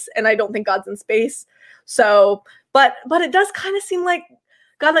space, and I don't think God's in space. So, but it does kind of seem like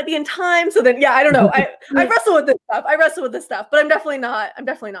God might be in time. So then, yeah, I don't know. I wrestle with this stuff. But I'm definitely not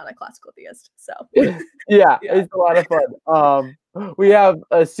a classical theist. So yeah, it's a lot of fun. We have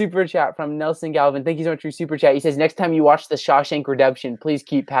a super chat from Nelson Galvin. Thank you so much for your super chat. He says, next time you watch The Shawshank Redemption, please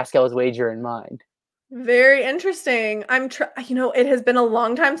keep Pascal's wager in mind. Very interesting. It has been a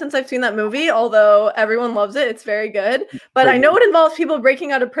long time since I've seen that movie, although everyone loves it. It's very good. But I know it involves people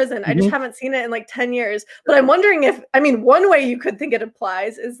breaking out of prison. I just haven't seen it in like 10 years. But I'm wondering one way you could think it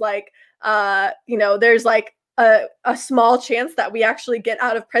applies is like, there's like a small chance that we actually get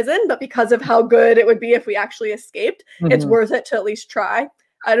out of prison, but because of how good it would be if we actually escaped, it's worth it to at least try.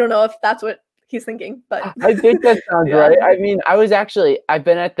 I don't know if that's what he's thinking, but I think that sounds right. I mean, I've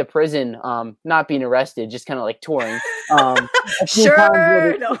been at the prison, not being arrested, just kind of like touring.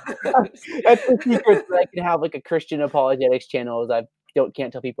 Sure. No. That's the secret that I can have like a Christian apologetics channel. Is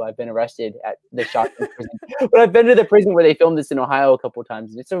can't tell people I've been arrested at the Shawshank prison, but I've been to the prison where they filmed this in Ohio a couple of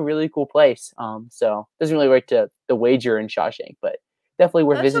times, and it's a really cool place. So it doesn't really relate to the wager in Shawshank, but definitely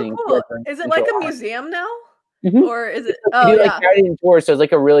worth visiting. So cool. Is it like a museum now? Or is it? Guided tours. So it's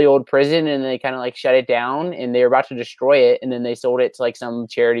like a really old prison, and they kind of like shut it down, and they were about to destroy it, and then they sold it to like some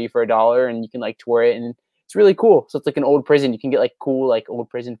charity for $1, and you can like tour it, and it's really cool. So it's like an old prison. You can get like cool like old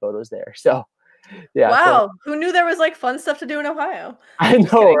prison photos there. So yeah. Wow. So, who knew there was like fun stuff to do in Ohio? I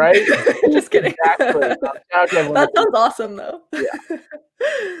know, right? Just kidding. Exactly. That sounds awesome though. Yeah.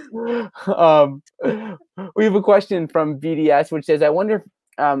 We have a question from BDS which says, I wonder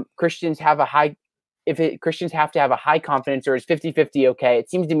if Christians have to have a high confidence, or is 50-50 okay? It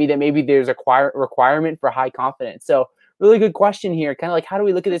seems to me that maybe there's a requirement for high confidence. So really good question here. Kind of like, how do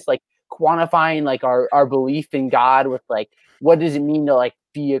we look at this, like quantifying like our belief in God with like, what does it mean to like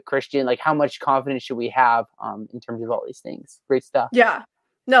be a Christian? Like how much confidence should we have in terms of all these things? Great stuff. Yeah.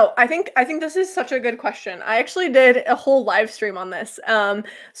 No, I think this is such a good question. I actually did a whole live stream on this.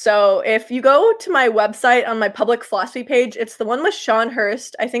 So if you go to my website on my public philosophy page, it's the one with Sean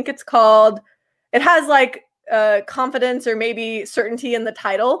Hurst. I think it's called, it has like confidence or maybe certainty in the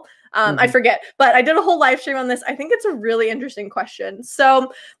title. I forget, but I did a whole live stream on this. I think it's a really interesting question.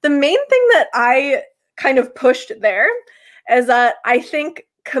 So the main thing that I kind of pushed there is that I think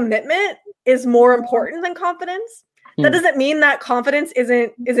commitment is more important than confidence. That doesn't mean that confidence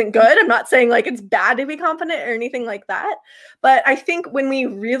isn't good. I'm not saying like it's bad to be confident or anything like that. But I think when we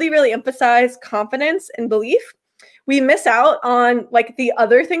really, really emphasize confidence and belief, we miss out on like the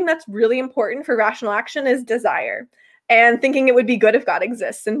other thing that's really important for rational action is desire and thinking it would be good if God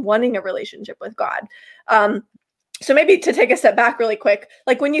exists and wanting a relationship with God. So maybe to take a step back really quick,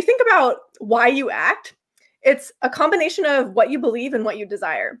 like when you think about why you act, it's a combination of what you believe and what you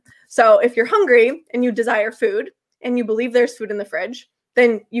desire. So if you're hungry and you desire food and you believe there's food in the fridge,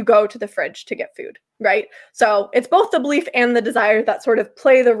 then you go to the fridge to get food, right? So it's both the belief and the desire that sort of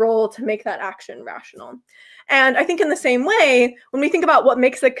play the role to make that action rational. And I think in the same way, when we think about what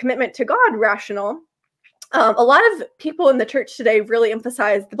makes the commitment to God rational, a lot of people in the church today really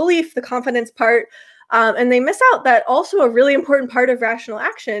emphasize the belief, the confidence part, and they miss out that also a really important part of rational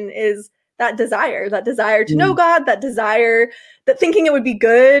action is that desire to know God, that desire, that thinking it would be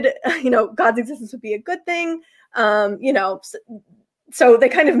good, God's existence would be a good thing, so they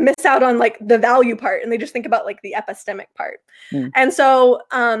kind of miss out on like the value part and they just think about like the epistemic part. And so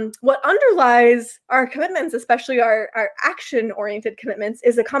what underlies our commitments, especially our action-oriented commitments,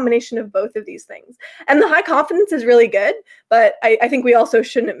 is a combination of both of these things. And the high confidence is really good, but I think we also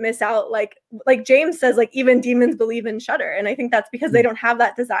shouldn't miss out, like James says, like even demons believe and shudder. And I think that's because they don't have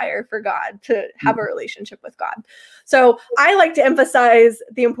that desire for God, to have a relationship with God. So I like to emphasize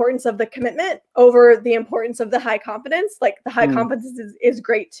the importance of the commitment over the importance of the high confidence. Like the high confidence is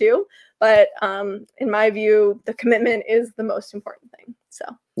great too, but in my view, the commitment is the most important thing. So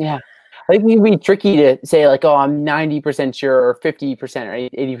yeah, I think it would be tricky to say like, oh, I'm 90% sure or 50%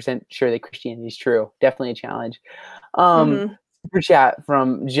 or 80% sure that Christianity is true. Definitely a challenge. Super chat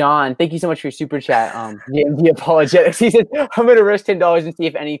from John. Thank you so much for your super chat. The apologetics. He said, I'm going to risk $10 and see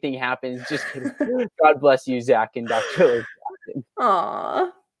if anything happens. Just kidding. God bless you, Zach and Dr. Lee.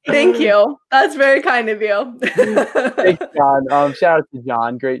 Aw. Thank you. That's very kind of you. Thanks, John. Shout out to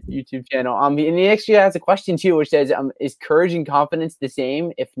John. Great YouTube channel. And the next year has a question too, which says, is courage and confidence the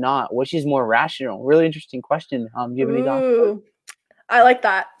same? If not, which is more rational? Really interesting question. Do you have any thoughts? I like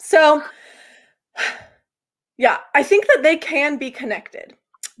that. So, yeah, I think that they can be connected.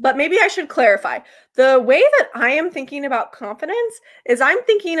 But maybe I should clarify. The way that I am thinking about confidence is I'm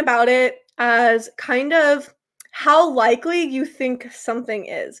thinking about it as kind of how likely you think something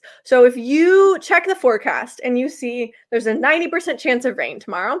is. So if you check the forecast and you see there's a 90% chance of rain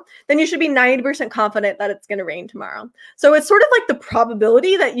tomorrow, then you should be 90% confident that it's going to rain tomorrow. So it's sort of like the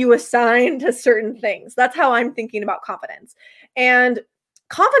probability that you assign to certain things. That's how I'm thinking about confidence. And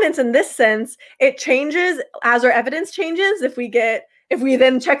confidence in this sense, it changes as our evidence changes. If we get if we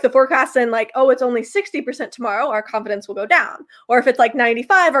then check the forecast and like, oh, it's only 60% tomorrow, our confidence will go down. Or if it's like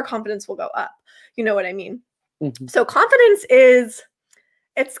 95, our confidence will go up. You know what I mean? Mm-hmm. So confidence is,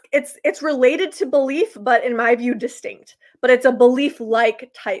 it's related to belief, but in my view, distinct. But it's a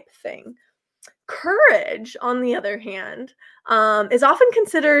belief-like type thing. Courage, on the other hand, is often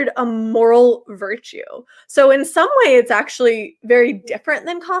considered a moral virtue. So in some way, it's actually very different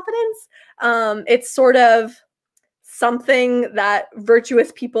than confidence. It's sort of something that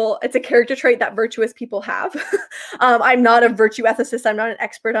virtuous people, it's a character trait that virtuous people have. I'm not a virtue ethicist. I'm not an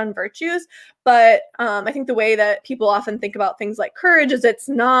expert on virtues, but I think the way that people often think about things like courage is it's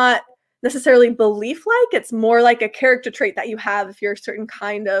not necessarily belief-like. It's more like a character trait that you have if you're a certain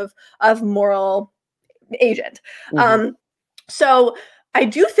kind of moral agent. Mm-hmm. So I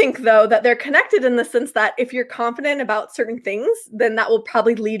do think, though, that they're connected in the sense that if you're confident about certain things, then that will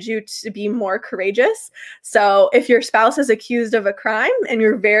probably lead you to be more courageous. So if your spouse is accused of a crime and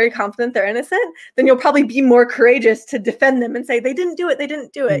you're very confident they're innocent, then you'll probably be more courageous to defend them and say, they didn't do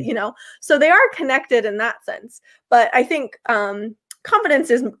it, you know? So they are connected in that sense. But I think confidence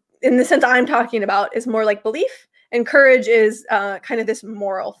is, in the sense I'm talking about, is more like belief, and courage is kind of this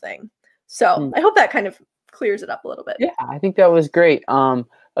moral thing. So I hope that kind of clears it up a little bit. Yeah, I think that was great. A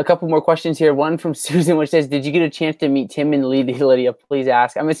couple more questions here. One from Susan, which says, did you get a chance to meet Tim and Lydia? Please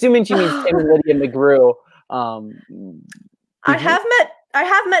ask. I'm assuming she means Tim and Lydia McGrew. I have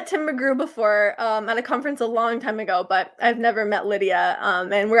met Tim McGrew before at a conference a long time ago, but I've never met Lydia.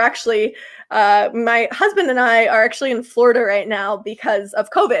 And we're actually, my husband and I are actually in Florida right now because of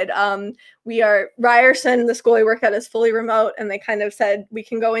COVID. We are, Ryerson, the school I work at, is fully remote, and they kind of said we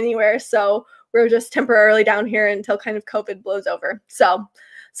can go anywhere. So we're just temporarily down here until kind of COVID blows over. So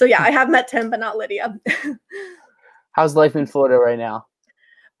yeah, I have met Tim, but not Lydia. How's life in Florida right now?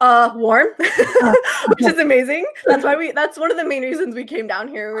 Warm, which is amazing. That's one of the main reasons we came down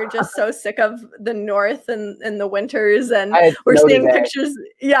here. We're just so sick of the north and the winters, and we're seeing pictures.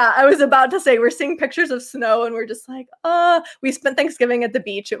 Yeah, I was about to say we're seeing pictures of snow, and we're just like, we spent Thanksgiving at the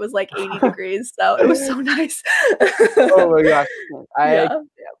beach. It was like 80 degrees, so it was so nice. Oh my gosh, I'm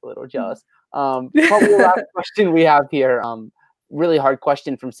a little jealous. Probably the last question we have here. Really hard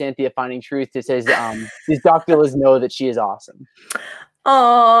question from Cynthia Finding Truth. It says, does Dr. Liz know that she is awesome?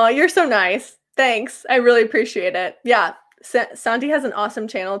 Oh, you're so nice. Thanks. I really appreciate it. Yeah. Sandy has an awesome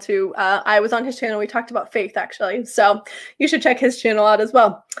channel too. I was on his channel. We talked about faith, actually. So you should check his channel out as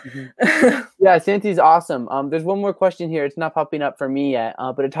well. Mm-hmm. Yeah, Sandy's awesome. There's one more question here. It's not popping up for me yet,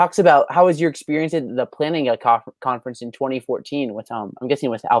 but it talks about how was your experience at the Planninga conference in 2014 with, I'm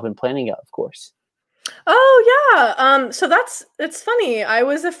guessing with Alvin Planninga, of course. Oh yeah. So it's funny. I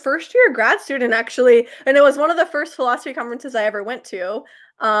was a first year grad student actually, and it was one of the first philosophy conferences I ever went to.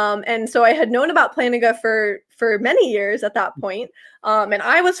 And so I had known about Planninga for many years at that point. And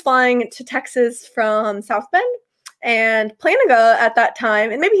I was flying to Texas from South Bend, and Planninga at that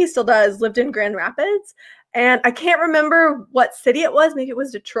time, and maybe he still does, lived in Grand Rapids. And I can't remember what city it was. Maybe it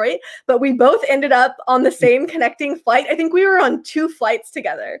was Detroit, but we both ended up on the same connecting flight. I think we were on 2 flights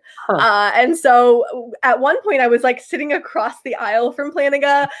together. Huh. And so at one point I was like sitting across the aisle from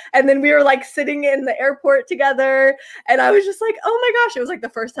Planninga, and then we were like sitting in the airport together. And I was just like, oh my gosh, it was like the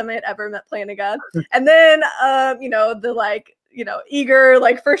first time I had ever met Planninga. And then, eager,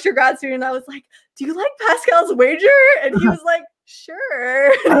 like first year grad student, I was like, do you like Pascal's Wager? And he was like,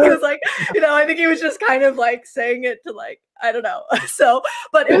 sure. He was like, I think he was just kind of like saying it to like, I don't know. So,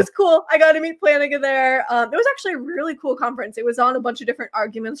 but it was cool. I got to meet Planninga there. It was actually a really cool conference. It was on a bunch of different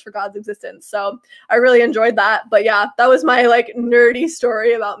arguments for God's existence. So I really enjoyed that. But yeah, that was my like nerdy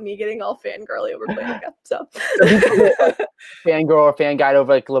story about me getting all fangirly over Planninga. So fangirl or fan guide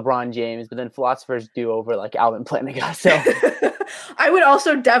over like LeBron James, but then philosophers do over like Alvin Planninga. So I would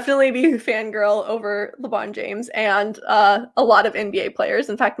also definitely be fangirl over LeBron James and a lot of NBA players.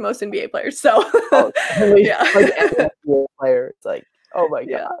 In fact, most NBA players. So yeah. Player, it's like, oh my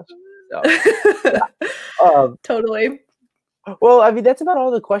gosh. So, yeah. Totally. Well, I mean, that's about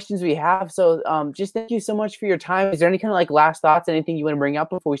all the questions we have. So just thank you so much for your time. Is there any kind of like last thoughts, anything you want to bring up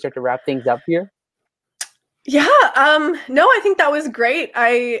before we start to wrap things up here? Yeah, no, I think that was great.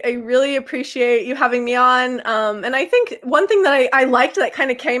 I really appreciate you having me on. And I think one thing that I liked that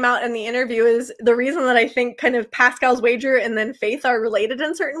kind of came out in the interview is the reason that I think kind of Pascal's Wager and then faith are related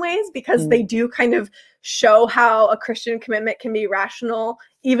in certain ways, because they do kind of show how a Christian commitment can be rational,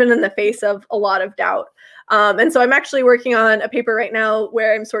 even in the face of a lot of doubt. And so I'm actually working on a paper right now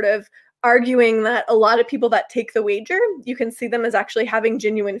where I'm sort of arguing that a lot of people that take the wager, you can see them as actually having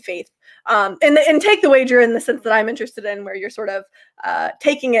genuine faith. And take the wager in the sense that I'm interested in, where you're sort of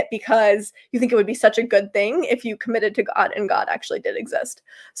taking it because you think it would be such a good thing if you committed to God and God actually did exist.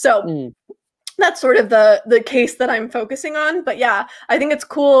 So that's sort of the case that I'm focusing on. But yeah, I think it's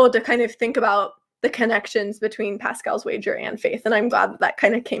cool to kind of think about the connections between Pascal's wager and faith. And I'm glad that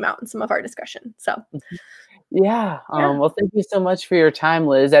kind of came out in some of our discussion. So yeah. Well, thank you so much for your time,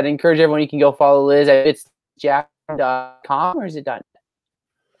 Liz. I'd encourage everyone, you can go follow Liz. It's jackson.com, or is it .net?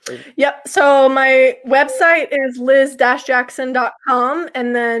 Yep. So my website is liz-jackson.com.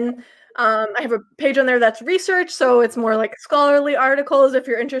 And then I have a page on there that's research. So it's more like scholarly articles if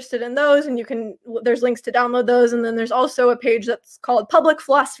you're interested in those, and there's links to download those. And then there's also a page that's called Public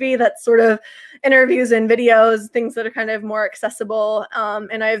Philosophy, that's sort of interviews and videos, things that are kind of more accessible.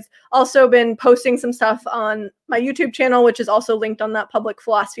 And I've also been posting some stuff on my YouTube channel, which is also linked on that Public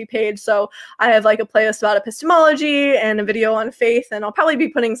Philosophy page. So I have like a playlist about epistemology and a video on faith, and I'll probably be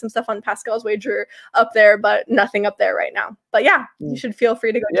putting some stuff on Pascal's wager up there, but nothing up there right now. But yeah, you should feel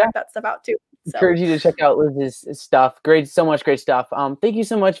free to go check that stuff out too. So. Encourage you to check out Liz's stuff. So much great stuff. Thank you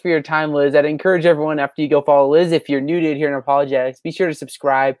so much for your time, Liz. I'd encourage everyone, after you go follow Liz, if you're new to Adherent Apologetics, be sure to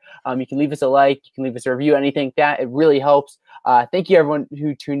subscribe. You can leave us a like, you can leave us a review, anything like that. It really helps. Thank you everyone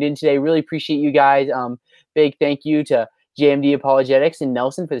who tuned in today. Really appreciate you guys. Big thank you to JMD Apologetics and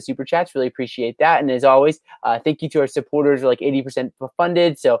Nelson for the super chats. Really appreciate that. And as always, thank you to our supporters. We're like 80%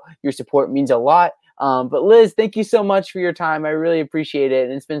 funded, so your support means a lot. But Liz, thank you so much for your time. I really appreciate it,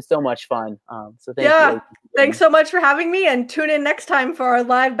 and it's been so much fun. So thank you. Thanks so much for having me, and tune in next time for our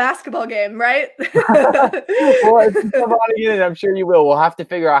live basketball game, right? Well, if you come on again, I'm sure you will. We'll have to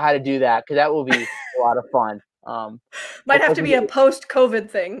figure out how to do that, because that will be a lot of fun. Might have to be a post-COVID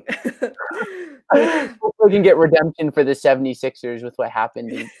thing. Hopefully we can get redemption for the 76ers with what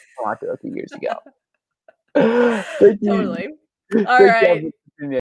happened in Toronto a few years ago. Totally. All right.